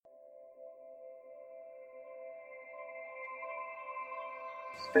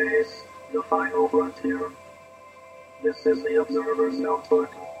Space, the final frontier. This is the Observer's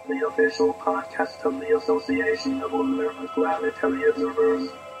Notebook, the official podcast of the Association of Lunar and Planetary Observers.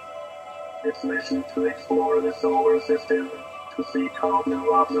 Its mission to explore the solar system, to seek out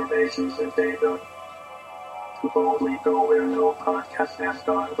new observations and data, to boldly go where no podcast has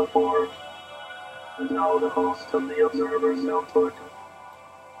gone before. And now the host of the Observer's Notebook,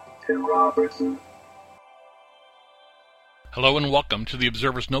 Tim Robertson. Hello and welcome to the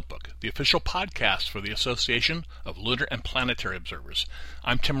Observer's Notebook, the official podcast for the Association of Lunar and Planetary Observers.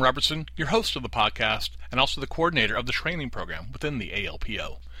 I'm Tim Robertson, your host of the podcast, and also the coordinator of the training program within the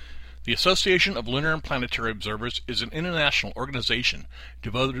ALPO. The Association of Lunar and Planetary Observers is an international organization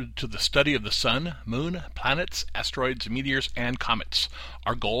devoted to the study of the Sun, Moon, planets, asteroids, meteors, and comets.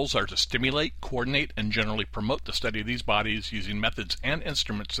 Our goals are to stimulate, coordinate, and generally promote the study of these bodies using methods and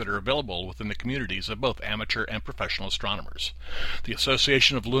instruments that are available within the communities of both amateur and professional astronomers. The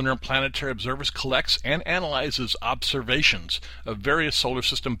Association of Lunar and Planetary Observers collects and analyzes observations of various solar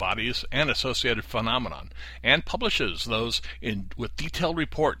system bodies and associated phenomena, and publishes those with detailed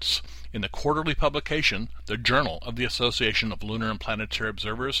reports in the quarterly publication, the Journal of the Association of Lunar and Planetary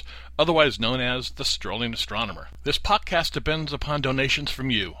Observers, otherwise known as the Strolling Astronomer. This podcast depends upon donations from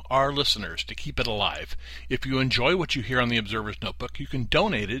you, our listeners, to keep it alive. If you enjoy what you hear on the Observer's Notebook, you can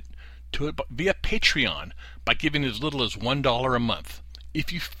donate it via Patreon by giving as little as $1 a month.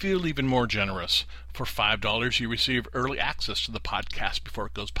 If you feel even more generous, for $5 you receive early access to the podcast before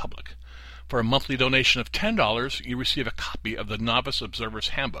it goes public. For a monthly donation of $10, you receive a copy of the Novice Observer's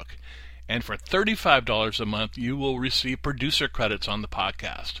Handbook. And for $35 a month, you will receive producer credits on the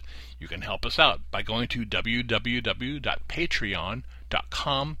podcast. You can help us out by going to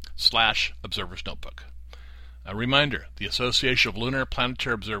www.patreon.com/observersnotebook. A reminder, the Association of Lunar and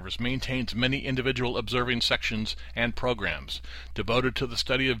Planetary Observers maintains many individual observing sections and programs devoted to the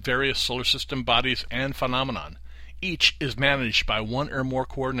study of various solar system bodies and phenomenon. Each is managed by one or more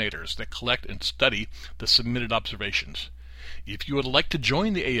coordinators that collect and study the submitted observations. If you would like to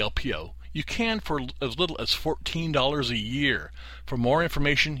join the ALPO, you can for as little as $14 a year. For more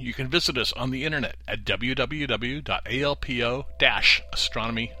information, you can visit us on the internet at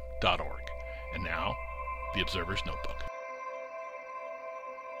www.alpo-astronomy.org. And now, the Observer's Notebook.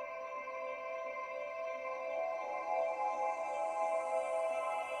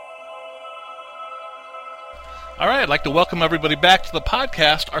 All right, I'd like to welcome everybody back to the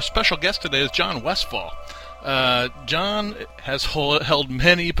podcast. Our special guest today is John Westfall. John has held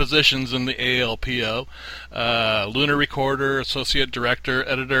many positions in the ALPO, lunar recorder, associate director,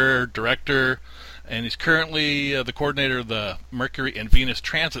 editor, director, and he's currently the coordinator of the Mercury and Venus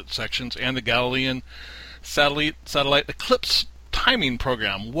transit sections and the Galilean satellite eclipse timing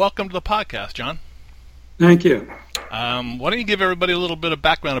program. Welcome to the podcast, John. Thank you. Why don't you give everybody a little bit of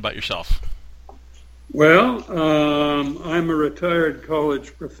background about yourself? Well, I'm a retired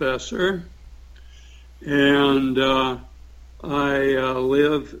college professor, and I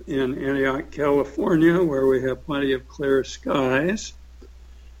live in Antioch, California, where we have plenty of clear skies.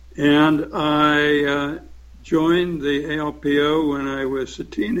 And I joined the ALPO when I was a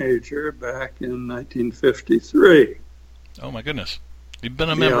teenager back in 1953. Oh, my goodness. You've been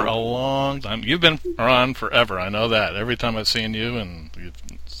a member a long time. You've been around forever. I know that. Every time I've seen you and you've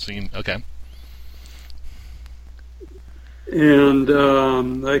seen... Okay. And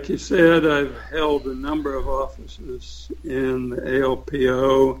like you said, I've held a number of offices in the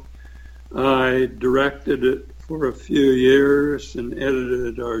ALPO. I directed it for a few years and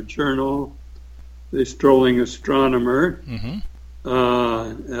edited our journal, The Strolling Astronomer. Mm-hmm.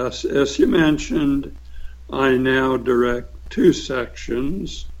 As you mentioned, I now direct 2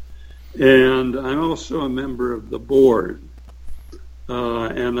 sections, and I'm also a member of the board.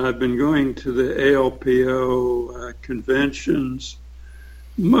 And I've been going to the ALPO conventions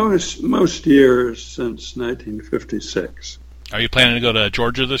most years since 1956. Are you planning to go to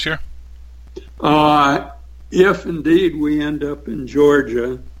Georgia this year? If indeed we end up in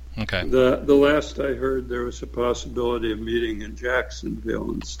Georgia. Okay. The last I heard, there was a possibility of meeting in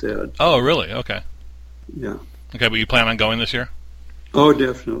Jacksonville instead. Oh, really? Okay. Yeah. Okay, but you plan on going this year? Oh,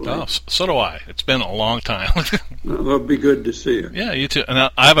 definitely. Oh, so do I. It's been a long time. It'll be good to see you. Yeah, you too. And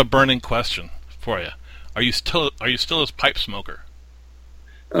I have a burning question for you. Are you still a pipe smoker?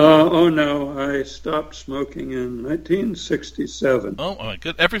 Oh no, I stopped smoking in 1967. Oh my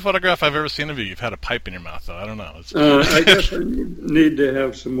good. Every photograph I've ever seen of you, you've had a pipe in your mouth. Though I don't know. I guess I need to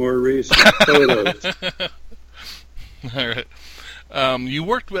have some more recent photos. All right. You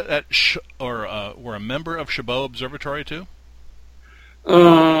worked were a member of Chabot Observatory too?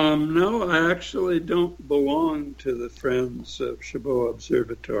 No, I actually don't belong to the Friends of Chabot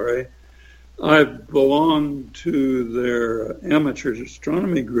Observatory. I belong to their amateur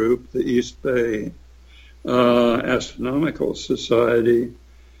astronomy group, the East Bay Astronomical Society,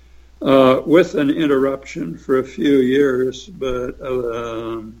 with an interruption for a few years, but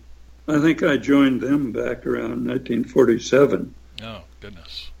I think I joined them back around 1947. Oh,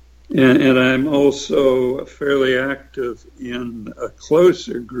 goodness. And I'm also fairly active in a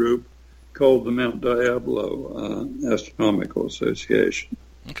closer group called the Mount Diablo Astronomical Association.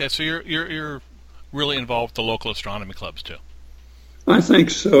 Okay, so you're really involved with the local astronomy clubs too. I think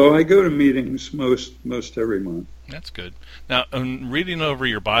so. I go to meetings most every month. That's good. Now, reading over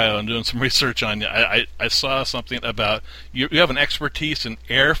your bio and doing some research on you, I saw something about you have an expertise in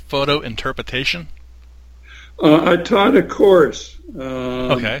air photo interpretation. I taught a course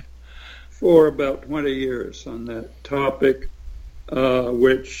Okay. for about 20 years on that topic,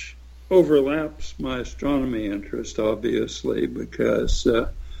 which overlaps my astronomy interest, obviously, because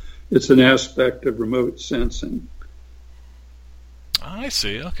it's an aspect of remote sensing. I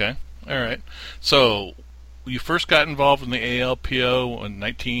see. Okay. All right. So you first got involved in the ALPO in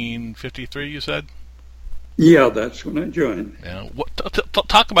 1953, you said? Yeah, that's when I joined. Yeah.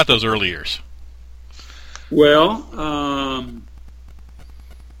 Talk about those early years. Well, of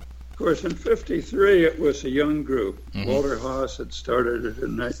course, in 53, it was a young group. Mm-hmm. Walter Haas had started it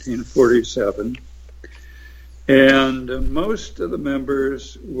in 1947. And most of the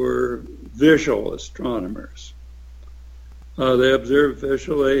members were visual astronomers. They observed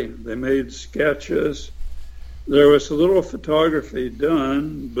visually, they made sketches. There was a little photography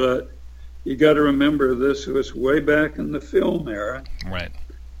done, but you got to remember this was way back in the film era. Right.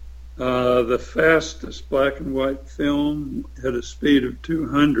 The fastest black and white film had a speed of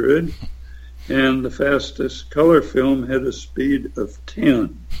 200, and the fastest color film had a speed of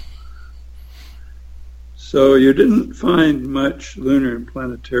 10. So you didn't find much lunar and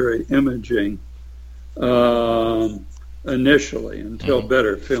planetary imaging initially until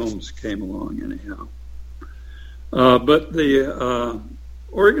better films came along anyhow. But the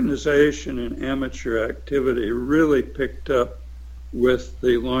organization and amateur activity really picked up with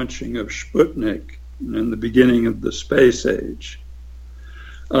the launching of Sputnik and the beginning of the space age.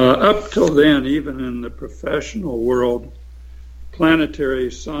 Up till then, even in the professional world,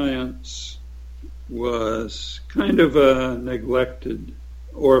 planetary science was kind of a neglected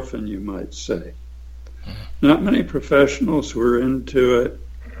orphan, you might say. Not many professionals were into it,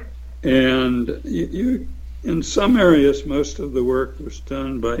 and in some areas, most of the work was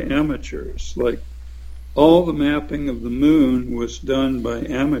done by amateurs. Like all the mapping of the moon was done by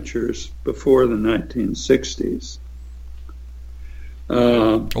amateurs before the 1960s.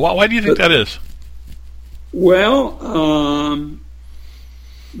 Why do you think that is? Well,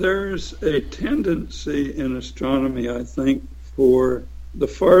 there's a tendency in astronomy, I think, for the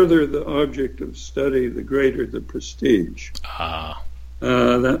farther the object of study, the greater the prestige.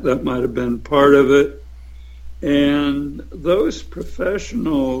 That might have been part of it. And those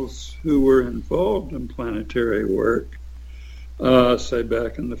professionals who were involved in planetary work, say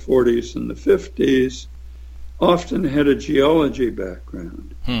back in the 40s and the 50s, often had a geology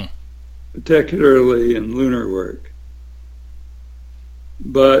background, particularly in lunar work.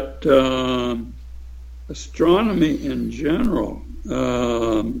 But astronomy in general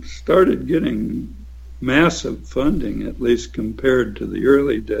started getting massive funding, at least compared to the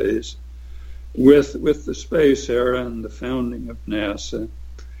early days, with the space era and the founding of NASA,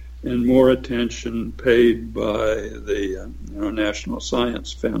 and more attention paid by the National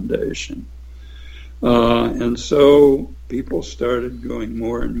Science Foundation. And so people started going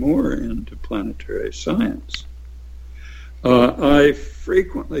more and more into planetary science. I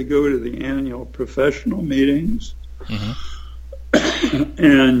frequently go to the annual professional meetings,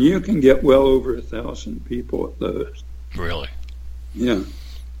 and you can get well over 1,000 people at those. Really? Yeah.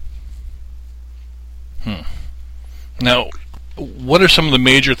 Now, what are some of the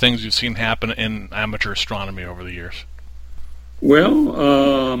major things you've seen happen in amateur astronomy over the years?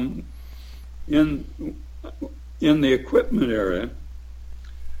 Well, in the equipment era,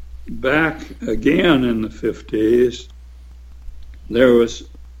 back again in the 50s, there was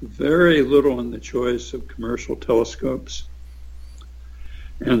very little in the choice of commercial telescopes.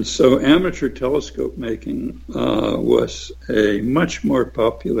 And so amateur telescope making was a much more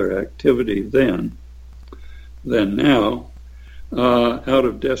popular activity then than now, out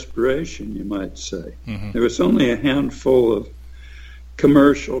of desperation, you might say. There was only a handful of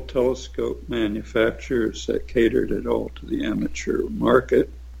commercial telescope manufacturers that catered at all to the amateur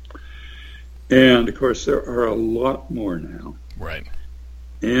market. And, of course, there are a lot more now. Right.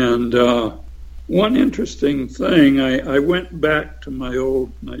 And one interesting thing, I went back to my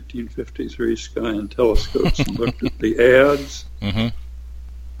old 1953 Scion telescopes and looked at the ads,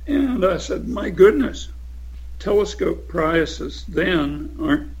 and I said, my goodness, telescope prices then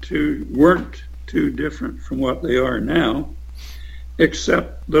weren't too different from what they are now,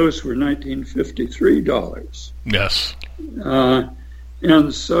 except those were $1953. Yes.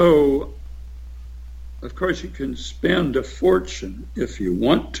 And so, of course, you can spend a fortune if you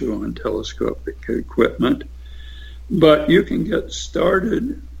want to on telescopic equipment, but you can get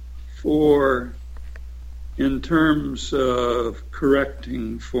started in terms of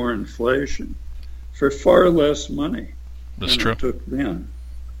correcting for inflation for far less money than it took then.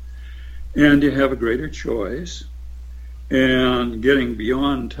 And you have a greater choice. And getting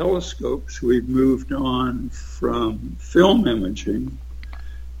beyond telescopes, we've moved on from film imaging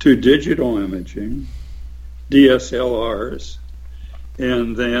to digital imaging, DSLRs,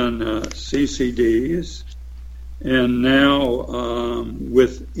 and then CCDs, and now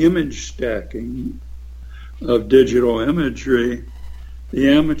with image stacking of digital imagery, the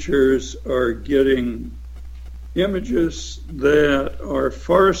amateurs are getting images that are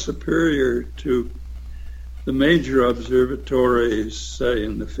far superior to the major observatories, say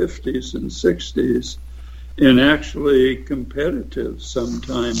in the 50s and 60s, and actually competitive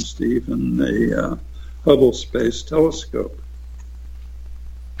sometimes to even the Hubble Space Telescope.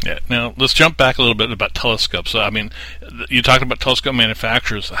 Yeah. Now, let's jump back a little bit about telescopes. I mean, you talked about telescope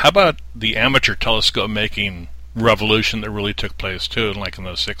manufacturers. How about the amateur telescope making revolution that really took place, too, like in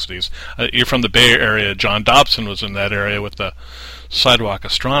the 60s? You're from the Bay Area. John Dobson was in that area with the sidewalk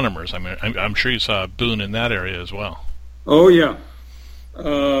astronomers. I mean, I'm sure you saw a boom in that area as well. Oh, yeah.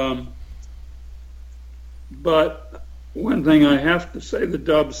 But one thing I have to say, the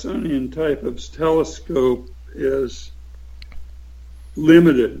Dobsonian type of telescope is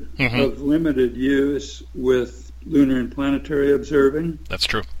limited, of limited use with lunar and planetary observing. That's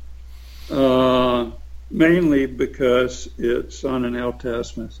true. Mainly because it's on an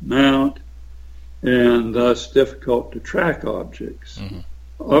L-Tasmus mount and thus difficult to track objects.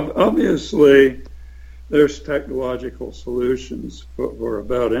 Obviously, there's technological solutions for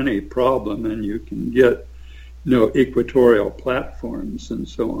about any problem, and you can get equatorial platforms and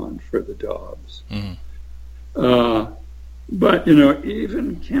so on for the Dobbs. But,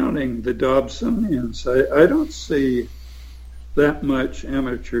 even counting the Dobsonians, I don't see that much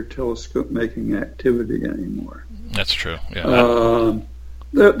amateur telescope making activity anymore. That's true. Yeah.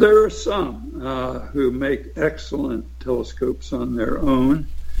 There are some who make excellent telescopes on their own.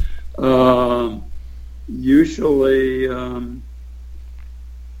 Usually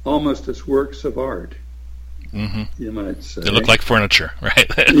almost as works of art, you might say. They look like furniture, right?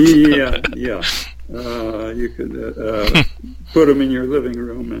 Yeah. You could put them in your living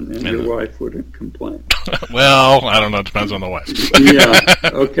room and your wife wouldn't complain. Well, I don't know. It depends on the wife. Yeah,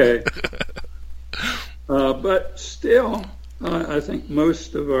 okay. But still, I think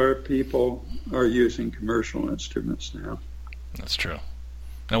most of our people are using commercial instruments now. That's true.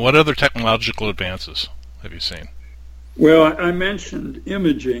 Now, what other technological advances have you seen? Well, I mentioned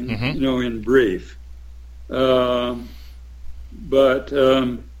imaging, in brief. But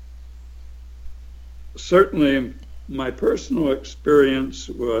certainly my personal experience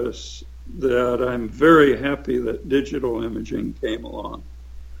was that I'm very happy that digital imaging came along.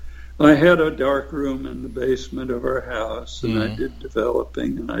 I had a dark room in the basement of our house, and I did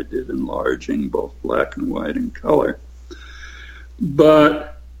developing and I did enlarging, both black and white and color.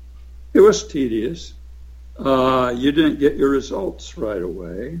 But it was tedious. You didn't get your results right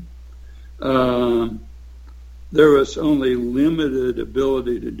away. There was only limited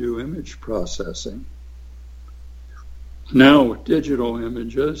ability to do image processing. Now with digital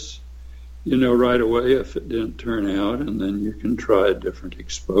images, you know right away if it didn't turn out, and then you can try a different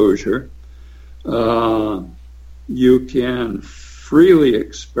exposure. You can freely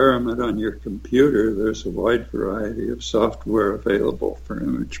experiment on your computer. There's a wide variety of software available for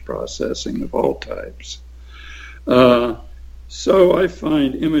image processing of all types. So I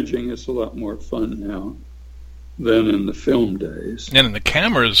find imaging is a lot more fun now than in the film days. And the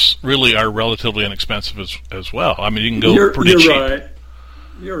cameras really are relatively inexpensive as well. I mean, you can go pretty cheap. Right.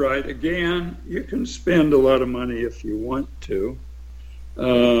 You're right. Again, you can spend a lot of money if you want to.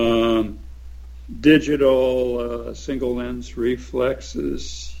 Digital single lens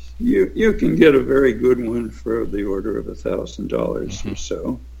reflexes, you can get a very good one for the order of $1,000 or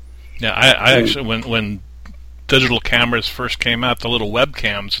so. Yeah, I actually, when digital cameras first came out, the little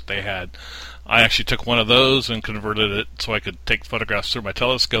webcams that they had, I actually took one of those and converted it so I could take photographs through my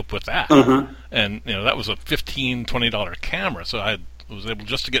telescope with that. And that was a $15, $20 camera, so I had was able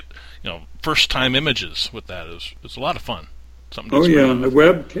just to get first-time images with that. It's a lot of fun. Something. Oh yeah, and the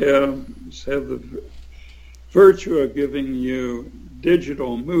webcams have the virtue of giving you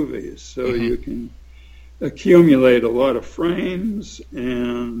digital movies, so you can accumulate a lot of frames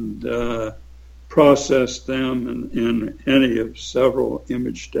and process them in any of several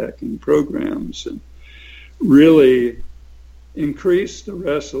image stacking programs, and really increase the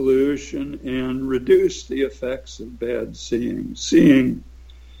resolution and reduce the effects of bad seeing.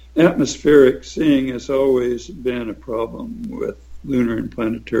 Atmospheric seeing has always been a problem with lunar and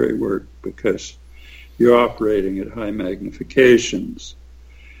planetary work because you're operating at high magnifications.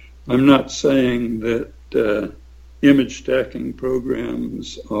 I'm not saying that image stacking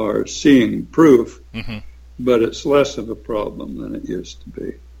programs are seeing proof, but it's less of a problem than it used to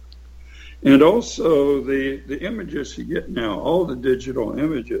be. And also the images you get now, all the digital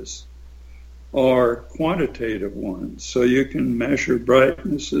images, are quantitative ones, so you can measure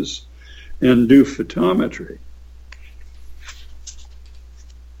brightnesses and do photometry.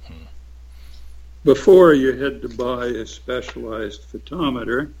 Before, you had to buy a specialized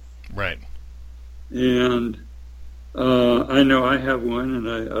photometer. Right. And I know I have one,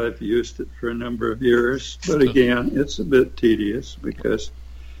 and I've used it for a number of years. But again, it's a bit tedious because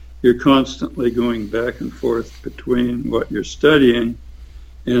you're constantly going back and forth between what you're studying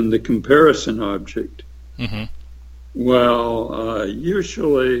and the comparison object. Well,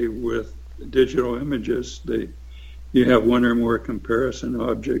 usually with digital images, you have one or more comparison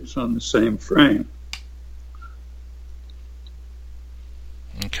objects on the same frame.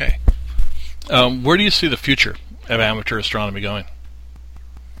 Okay. Where do you see the future of amateur astronomy going?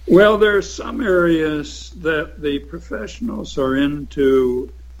 Well, there are some areas that the professionals are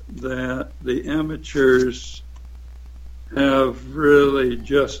into that the amateurs have really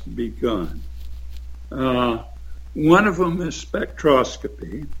just begun. One of them is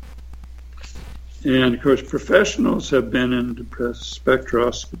spectroscopy. And, of course, professionals have been into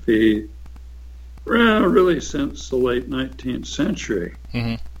spectroscopy really since the late 19th century.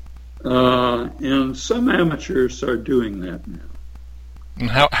 And some amateurs are doing that now. And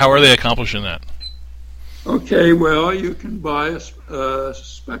how are they accomplishing that? Okay, well, you can buy a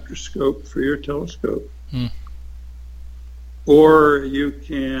spectroscope for your telescope. Or you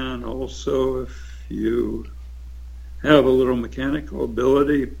can also, if you have a little mechanical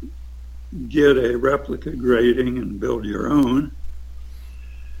ability, get a replica grating and build your own.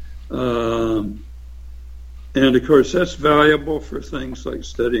 And of course, that's valuable for things like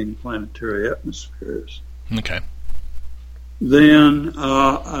studying planetary atmospheres. Okay. Then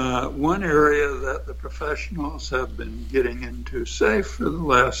one area that the professionals have been getting into, say for the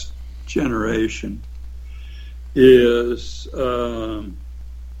last generation, is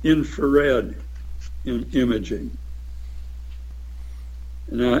infrared imaging.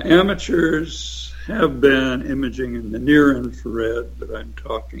 Now, amateurs have been imaging in the near infrared, but I'm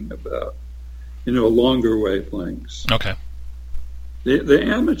talking about, longer wavelengths. Okay. The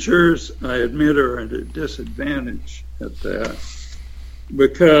amateurs, I admit, are at a disadvantage at that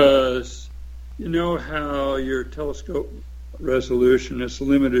because you know how your telescope resolution is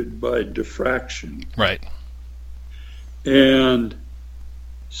limited by diffraction. Right. And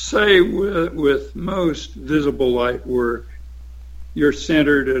say with most visible light work, you're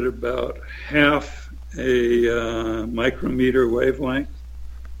centered at about half a micrometer wavelength.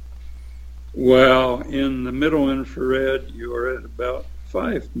 While in the middle infrared, you're at about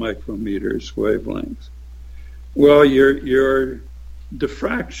 5 micrometers wavelength. Well, your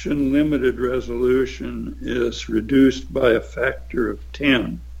diffraction limited resolution is reduced by a factor of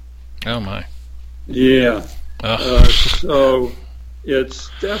 10. Oh my. Yeah. So it's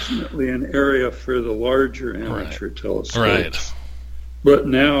definitely an area for the larger amateur telescopes. Right. But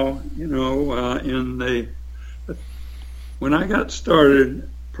now, when I got started,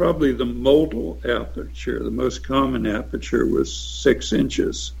 probably the modal aperture, the most common aperture, was 6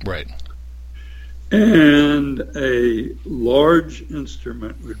 inches. Right. And a large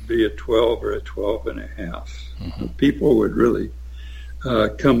instrument would be a 12 or a 12 and a half. People would really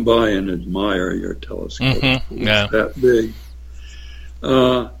come by and admire your telescope. It's that big.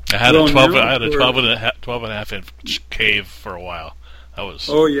 I had a 12 and a half inch cave for a while. That was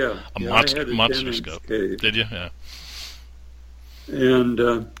a monster scope. Cave. Did you? Yeah. And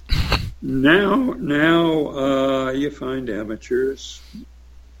now you find amateurs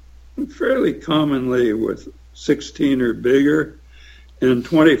fairly commonly with 16 or bigger, and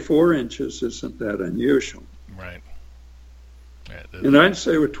 24 inches isn't that unusual. Right. And I'd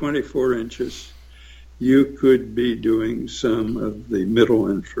say with 24 inches, you could be doing some of the middle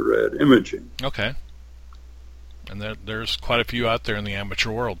infrared imaging. Okay. And there's quite a few out there in the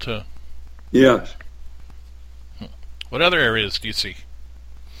amateur world, too. Yes. What other areas do you see?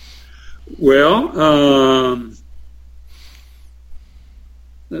 Well,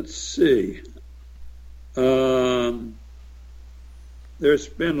 let's see. There's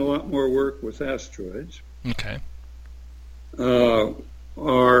been a lot more work with asteroids. Okay. Our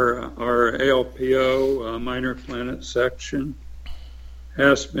ALPO, Minor Planet Section,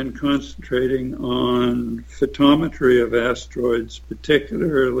 has been concentrating on photometry of asteroids,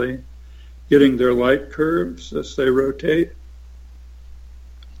 particularly getting their light curves as they rotate.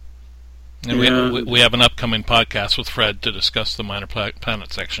 And we have an upcoming podcast with Fred to discuss the Minor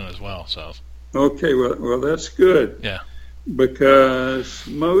Planet Section as well. So. Okay, well, that's good. Yeah. Because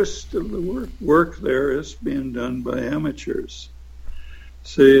most of the work there is being done by amateurs.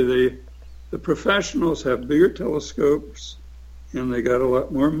 See, the professionals have bigger telescopes, and they got a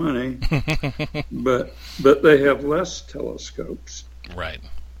lot more money, but they have less telescopes. Right.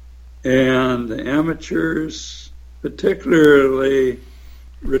 And the amateurs, particularly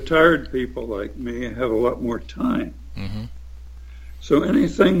retired people like me, have a lot more time. Mm-hmm. So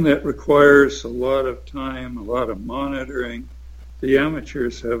anything that requires a lot of time, a lot of monitoring, the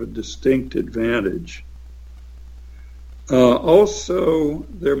amateurs have a distinct advantage. Also,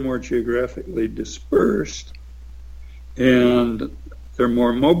 they're more geographically dispersed, and they're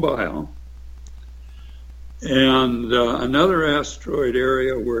more mobile. And another asteroid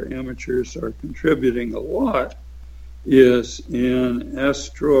area where amateurs are contributing a lot is in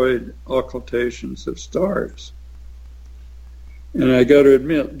asteroid occultations of stars. And I got to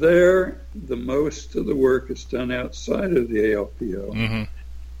admit, the most of the work is done outside of the ALPO mm-hmm.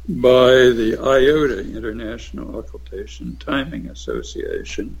 by the IOTA, International Occultation Timing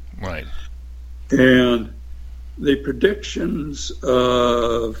Association. Right. And the predictions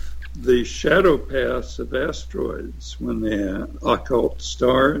of the shadow paths of asteroids when they occult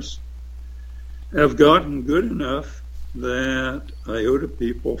stars have gotten good enough that IOTA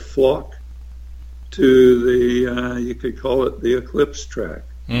people flock to the, you could call it the eclipse track.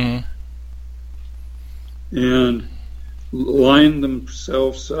 Mm-hmm. And line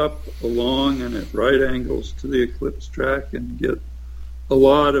themselves up along and at right angles to the eclipse track and get a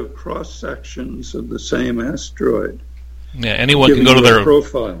lot of cross sections of the same asteroid. Yeah, anyone can go to their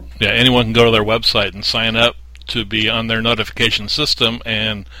profile. Yeah, anyone can go to their website and sign up to be on their notification system,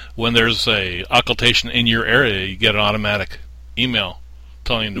 and when there's a occultation in your area, you get an automatic email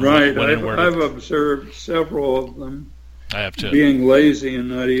telling you right. when and where. I've observed several of them. I have too. Being lazy and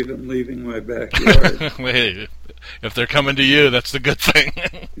not even leaving my backyard. Hey, if they're coming to you, that's the good thing.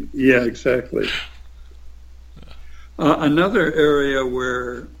 Yeah, exactly. Another area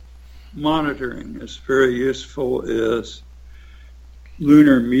where monitoring is very useful is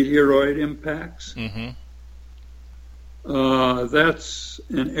lunar meteoroid impacts. Mm-hmm. That's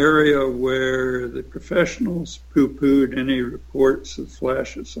an area where the professionals poo-pooed any reports of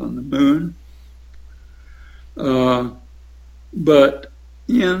flashes on the moon. But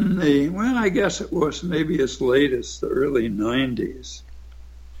in the, I guess it was maybe as late as the early 90s,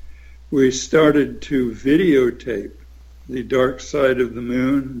 we started to videotape the dark side of the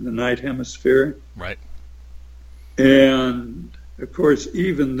moon, the night hemisphere. Right. And, of course,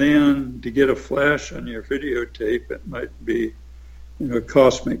 even then, to get a flash on your videotape, it might be, a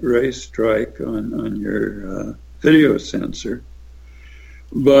cosmic ray strike on your video sensor.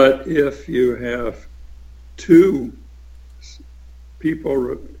 But if you have two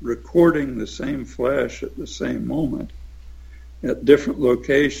people recording the same flash at the same moment at different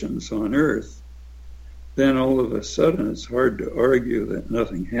locations on Earth, then all of a sudden it's hard to argue that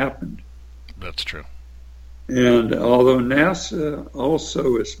nothing happened. That's true. And although NASA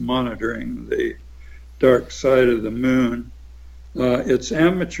also is monitoring the dark side of the moon, its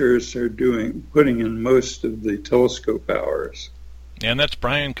amateurs are putting in most of the telescope hours. And that's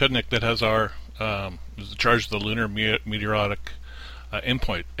Brian Kudnick that has is in charge of the Lunar Meteoric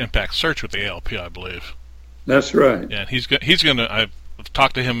Impact Search with the ALP, I believe. That's right. Yeah, he's going to. I've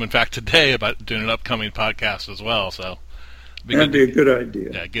talked to him, in fact, today about doing an upcoming podcast as well. So that'd be a good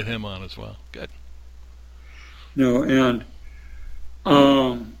idea. Yeah, get him on as well. Good. No, and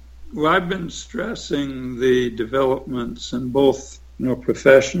I've been stressing the developments in both,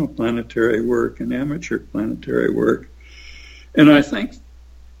 professional planetary work and amateur planetary work, and I think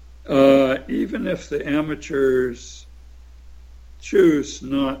even if the amateurs choose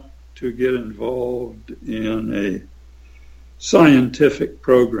not to get involved in a scientific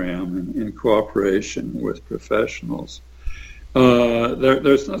program in cooperation with professionals,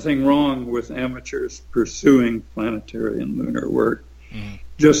 there's nothing wrong with amateurs pursuing planetary and lunar work,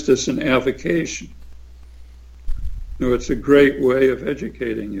 just as an avocation. No, it's a great way of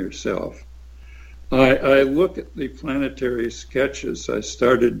educating yourself. I look at the planetary sketches I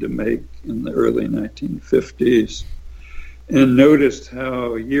started to make in the early 1950s and noticed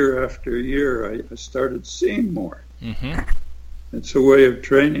how year after year I started seeing more. Mm-hmm. It's a way of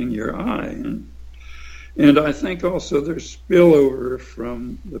training your eye. And I think also there's spillover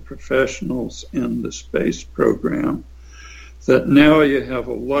from the professionals in the space program that now you have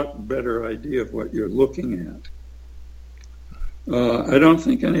a lot better idea of what you're looking at. I don't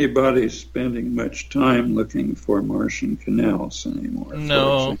think anybody's spending much time looking for Martian canals anymore.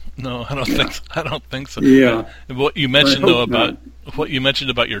 No, I don't think so. Yeah. What you mentioned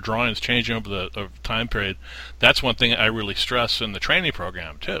about your drawings changing over the time period, that's one thing I really stress in the training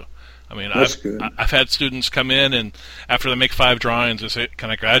program too. I mean, I've had students come in and after they make 5 drawings, they say, "Can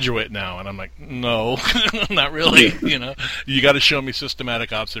I graduate now?" And I'm like, "No, not really." You got to show me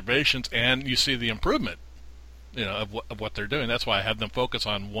systematic observations, and you see the improvement. Of what they're doing. That's why I have them focus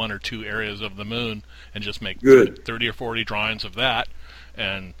on 1 or 2 areas of the moon and just make 30 or 40 drawings of that,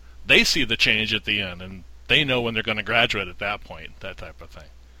 and they see the change at the end, and they know when they're going to graduate at that point, that type of thing.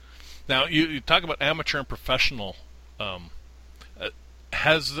 Now, you talk about amateur and professional. I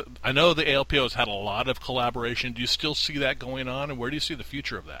know the ALPO has had a lot of collaboration. Do you still see that going on, and where do you see the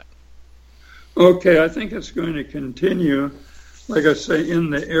future of that? Okay, I think it's going to continue. Like I say, in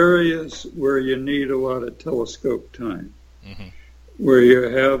the areas where you need a lot of telescope time, mm-hmm. where you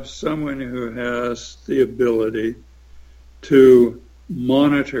have someone who has the ability to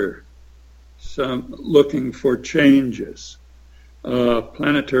monitor looking for changes,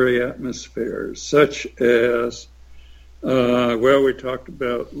 planetary atmospheres, such as, we talked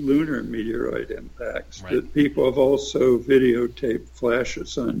about lunar meteoroid impacts, right. but people have also videotaped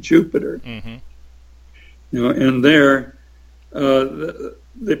flashes on Jupiter. Mm-hmm. And there,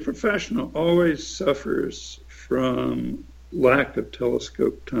 the professional always suffers from lack of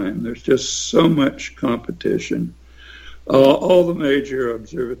telescope time. There's just so much competition. All the major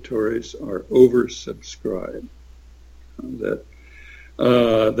observatories are oversubscribed. That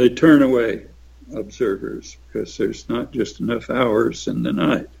they turn away observers because there's not just enough hours in the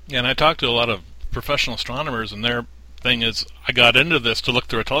night. Yeah, and I talked to a lot of professional astronomers, and their thing is, I got into this to look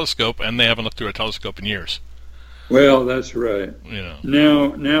through a telescope, and they haven't looked through a telescope in years. Well, that's right.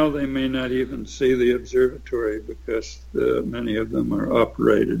 Now they may not even see the observatory because many of them are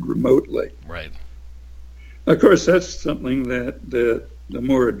operated remotely. Right. Of course, that's something that the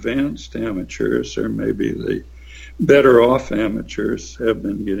more advanced amateurs, or maybe the better off amateurs, have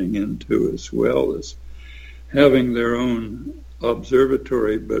been getting into as well, as having their own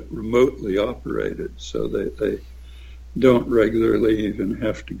observatory but remotely operated, so they don't regularly even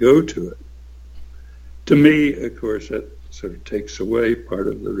have to go to it. To me, of course, that sort of takes away part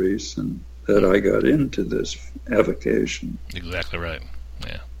of the reason that I got into this avocation. Exactly right.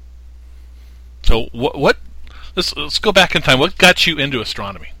 Yeah. So what? Let's go back in time. What got you into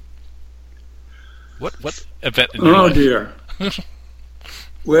astronomy? What event in your life? Oh dear.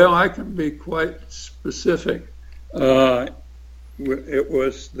 Well, I can be quite specific. It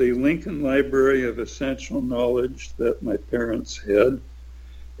was the Lincoln Library of Essential Knowledge that my parents had.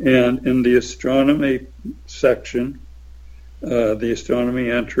 And in the astronomy section, the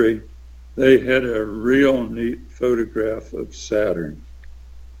astronomy entry, they had a real neat photograph of Saturn.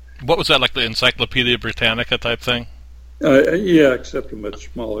 What was that, like the Encyclopedia Britannica type thing? Yeah, except a much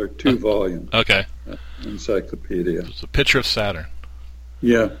smaller 2-volume. Okay. Encyclopedia. It's a picture of Saturn.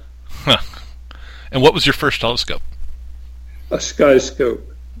 Yeah. Huh. And what was your first telescope? A skyscope.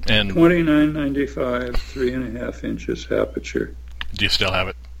 And 2995, 3.5 inches aperture. Do you still have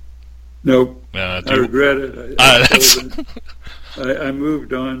it? Nope. I regret it. I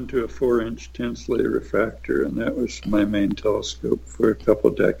moved on to a 4-inch Tinsley refractor, and that was my main telescope for a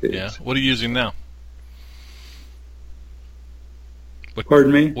couple decades. Yeah. What are you using now?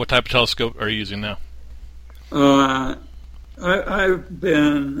 Pardon me? What type of telescope are you using now? I've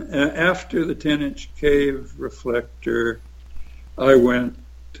been, after the 10-inch cave reflector, I went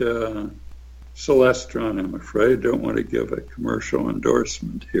Celestron, I'm afraid. Don't want to give a commercial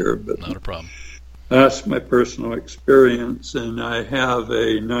endorsement here, but not a problem. That's my personal experience, and I have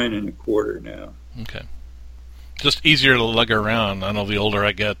a 9 1/4 now. Okay. Just easier to lug around. I know the older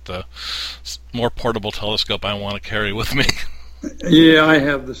I get, the more portable telescope I want to carry with me. Yeah, I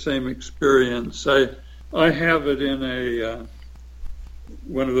have the same experience. I have it in a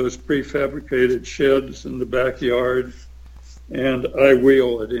one of those prefabricated sheds in the backyard, and I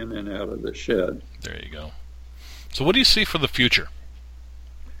wheel it in and out of the shed. There you go. So what do you see for the future?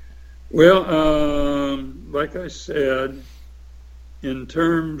 Well, like I said, in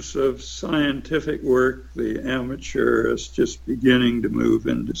terms of scientific work, the amateur is just beginning to move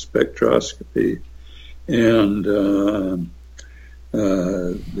into spectroscopy and the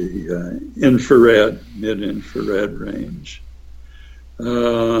infrared, mid-infrared range.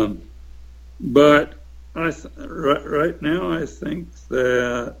 But right now I think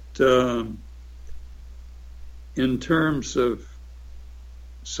that in terms of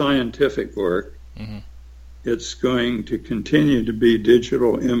scientific work, it's going to continue to be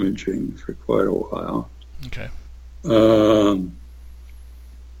digital imaging for quite a while. Okay.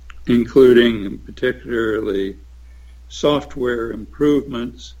 Including particularly software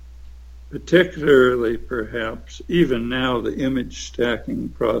improvements, particularly perhaps even now the image stacking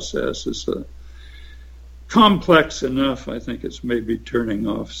process is complex enough. I think it's maybe turning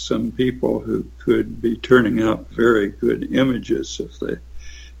off some people who could be turning out very good images if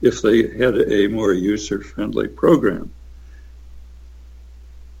they had a more user-friendly program.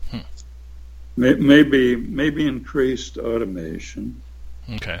 Maybe increased automation.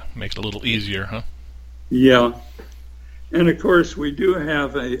 Okay, makes it a little easier, huh? Yeah. And of course, we do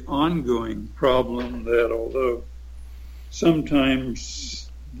have an ongoing problem that although sometimes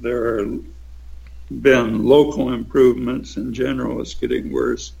there have been local improvements, in general it's getting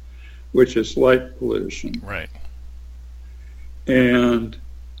worse, which is light pollution. Right. And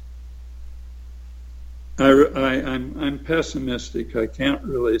I'm pessimistic. I can't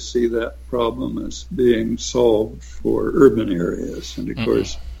really see that problem as being solved for urban areas. And of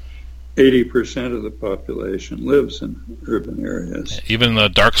course, 80% of the population lives in urban areas. Even the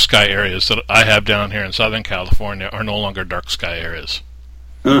dark sky areas that I have down here in Southern California are no longer dark sky areas.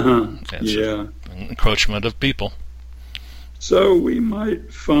 Yeah. Encroachment of people. So we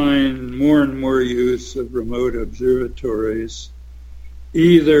might find more and more use of remote observatories.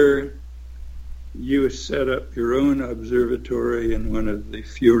 Either you set up your own observatory in one of the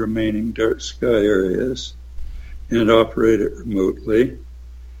few remaining dark sky areas and operate it remotely,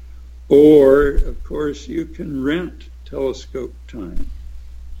 or, of course, you can rent telescope time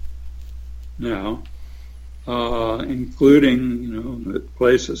now, including, at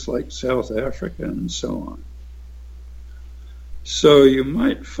places like South Africa and so on. So you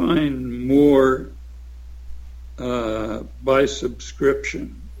might find more by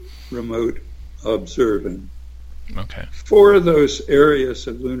subscription remote observing. Okay. For those areas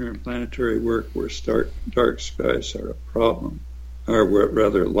of lunar and planetary work where dark skies are a problem, or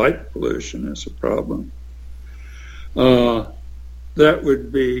rather light pollution is a problem, that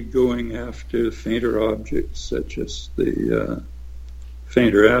would be going after fainter objects such as the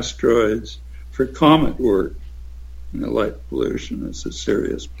fainter asteroids. For comet work, light pollution is a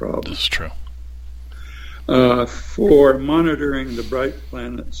serious problem. This is true. For monitoring the bright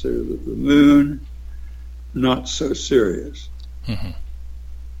planets or the moon, not so serious. I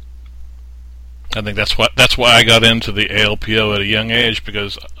think that's why I got into the ALPO at a young age,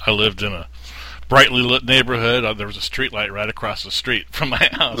 because I lived in a brightly lit neighborhood. There was a street light right across the street from my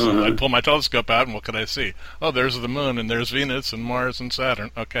house. And I'd pull my telescope out, and what could I see? Oh, there's the moon, and there's Venus, and Mars, and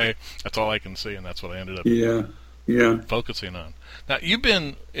Saturn. Okay, that's all I can see, and that's what I ended up focusing on. Now, you've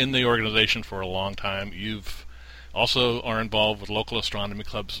been in the organization for a long time. You've also are involved with local astronomy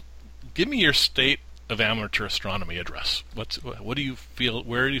clubs. Give me your state of amateur astronomy address. What do you feel?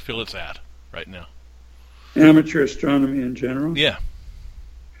 Where do you feel it's at right now? Amateur astronomy in general? Yeah.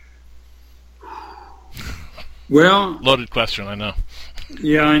 Well, loaded question, I know.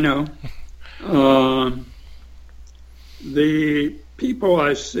 Yeah, I know. The people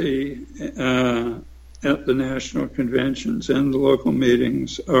I see at the national conventions and the local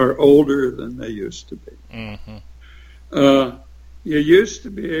meetings are older than they used to be. You used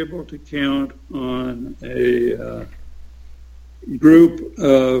to be able to count on a group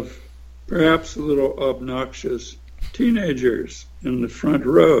of perhaps a little obnoxious teenagers in the front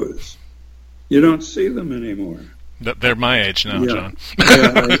rows. You don't see them anymore. They're my age now, John.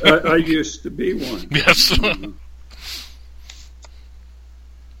 I used to be one. Yes.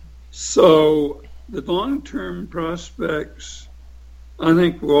 So the long-term prospects, I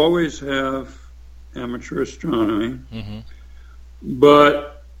think we'll always have amateur astronomy,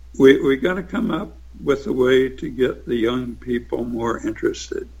 but we got to come up with a way to get the young people more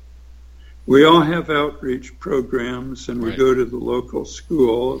interested. We all have outreach programs, and we go to the local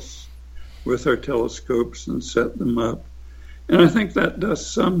schools with our telescopes and set them up. And I think that does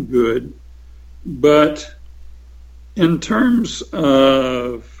some good. But in terms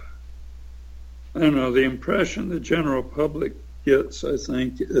of, the impression the general public gets, I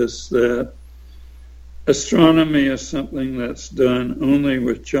think, is that Astronomy is something that's done only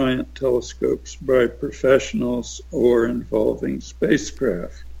with giant telescopes by professionals or involving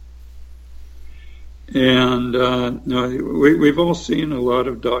spacecraft. And we've all seen a lot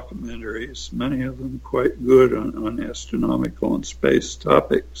of documentaries, many of them quite good on astronomical and space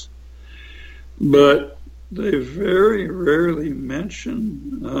topics. But they very rarely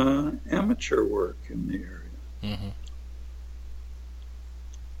mention amateur work in the area. Mm-hmm.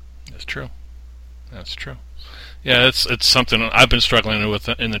 That's true. That's true. Yeah, it's something I've been struggling with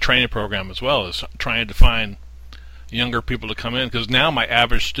in the training program as well, is trying to find younger people to come in, because now my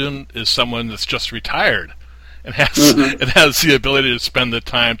average student is someone that's just retired and has the ability to spend the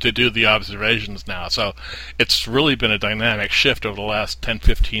time to do the observations now. So it's really been a dynamic shift over the last 10,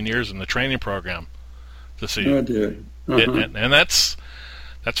 15 years in the training program to see. Oh, dear. And that's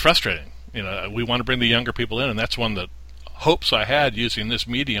frustrating. We want to bring the younger people in, and that's one of the hopes I had using this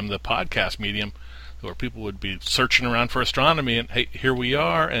medium, the podcast medium, where people would be searching around for astronomy, and hey, here we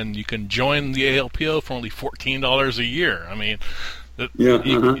are, and you can join the ALPO for only $14 a year. I mean,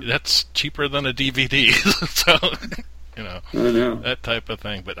 that's cheaper than a DVD. So, I know. That type of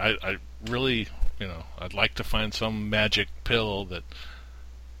thing. But I really, I'd like to find some magic pill that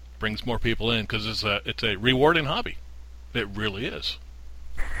brings more people in, because it's a rewarding hobby. It really is.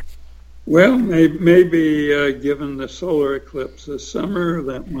 Well, maybe given the solar eclipse this summer,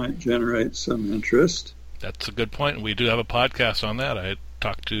 that might generate some interest. That's a good point. We do have a podcast on that. I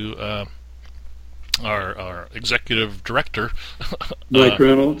talked to our executive director, Mike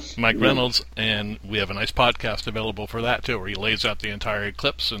Reynolds. Reynolds, and we have a nice podcast available for that too, where he lays out the entire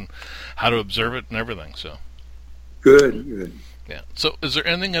eclipse and how to observe it and everything. So good. Yeah. So, is there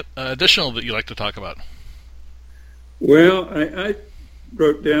anything additional that you'd like to talk about? Well, I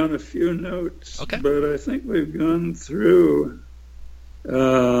wrote down a few notes, okay, but I think we've gone through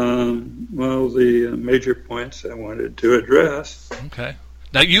the major points I wanted to address. Okay.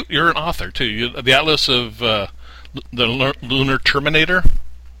 Now you're an author too. The Atlas of the Lunar Terminator.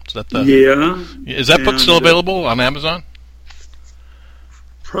 Is that Is that book still available on Amazon?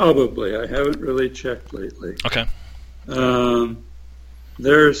 Probably. I haven't really checked lately. Okay.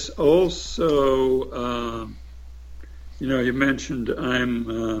 There's also. You mentioned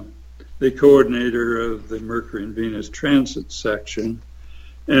I'm the coordinator of the Mercury and Venus Transit section,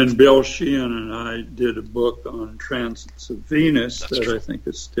 and Bill Sheehan and I did a book on transits of Venus that I think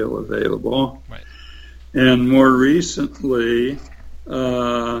is still available. Right. And more recently,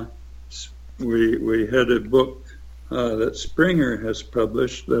 we had a book that Springer has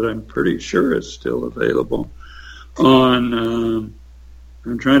published that I'm pretty sure is still available on.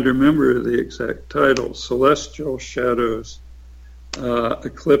 I'm trying to remember the exact title: Celestial Shadows,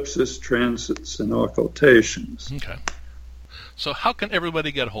 Eclipses, Transits, and Occultations. Okay. So how can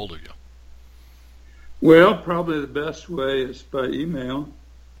everybody get a hold of you? Well, probably the best way is by email.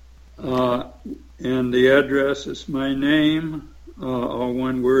 And the address is my name, all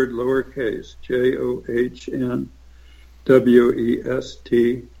one word, lowercase,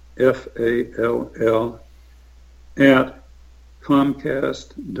 JOHNWESTFALL, at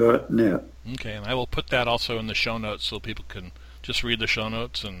Comcast.net. Okay, and I will put that also in the show notes so people can just read the show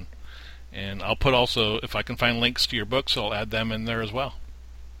notes, and I'll put also, if I can find links to your books, I'll add them in there as well.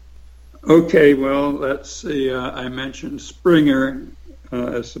 Okay, well, let's see. I mentioned Springer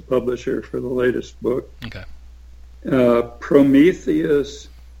as the publisher for the latest book. Okay. Prometheus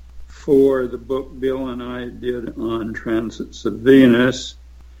for the book Bill and I did on transits of Venus.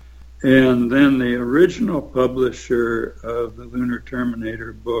 And then the original publisher of the Lunar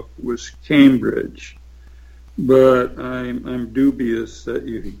Terminator book was Cambridge. But I'm dubious that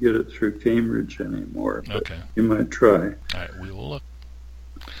you could get it through Cambridge anymore. But okay. You might try. All right, we will look.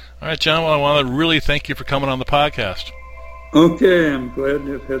 All right, John, well, I want to really thank you for coming on the podcast. Okay, I'm glad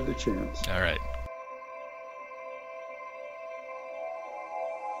to have had the chance. All right.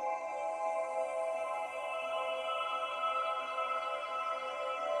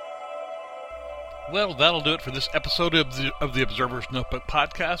 Well, that'll do it for this episode of the Observer's Notebook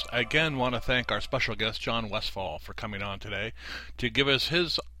podcast. I again want to thank our special guest, John Westfall, for coming on today to give us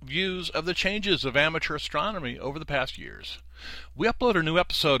his views of the changes of amateur astronomy over the past years. We upload a new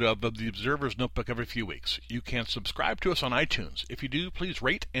episode of the Observer's Notebook every few weeks. You can subscribe to us on iTunes. If you do, please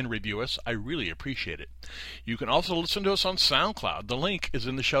rate and review us. I really appreciate it. You can also listen to us on SoundCloud. The link is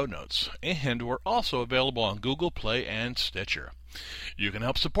in the show notes. And we're also available on Google Play and Stitcher. You can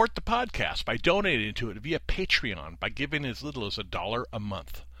help support the podcast by donating to it via Patreon by giving as little as $1 a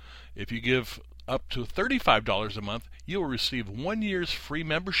month. If you give up to $35 a month, you will receive 1 year's free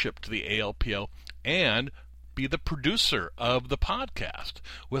membership to the ALPO and be the producer of the podcast.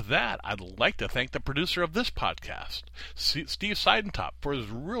 With that, I'd like to thank the producer of this podcast, Steve Seidentop, for his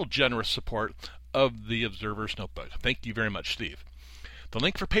real generous support of the Observer's Notebook. Thank you very much, Steve. The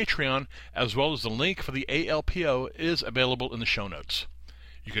link for Patreon, as well as the link for the ALPO, is available in the show notes.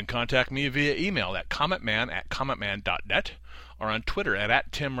 You can contact me via email at commentman@commentman.net or on Twitter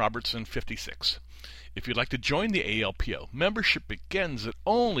at TimRobertson56. If you'd like to join the ALPO, membership begins at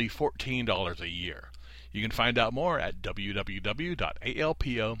only $14 a year. You can find out more at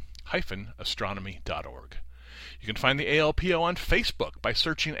www.alpo-astronomy.org. You can find the ALPO on Facebook by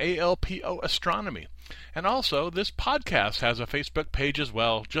searching ALPO Astronomy. And also, this podcast has a Facebook page as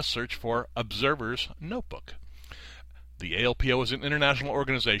well. Just search for Observer's Notebook. The ALPO is an international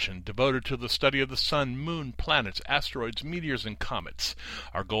organization devoted to the study of the sun, moon, planets, asteroids, meteors, and comets.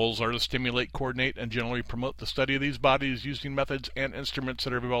 Our goals are to stimulate, coordinate, and generally promote the study of these bodies using methods and instruments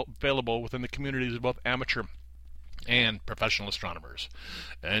that are available within the communities of both amateur and professional astronomers.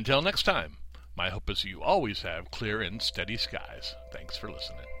 Until next time, my hope is you always have clear and steady skies. Thanks for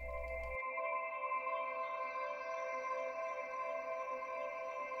listening.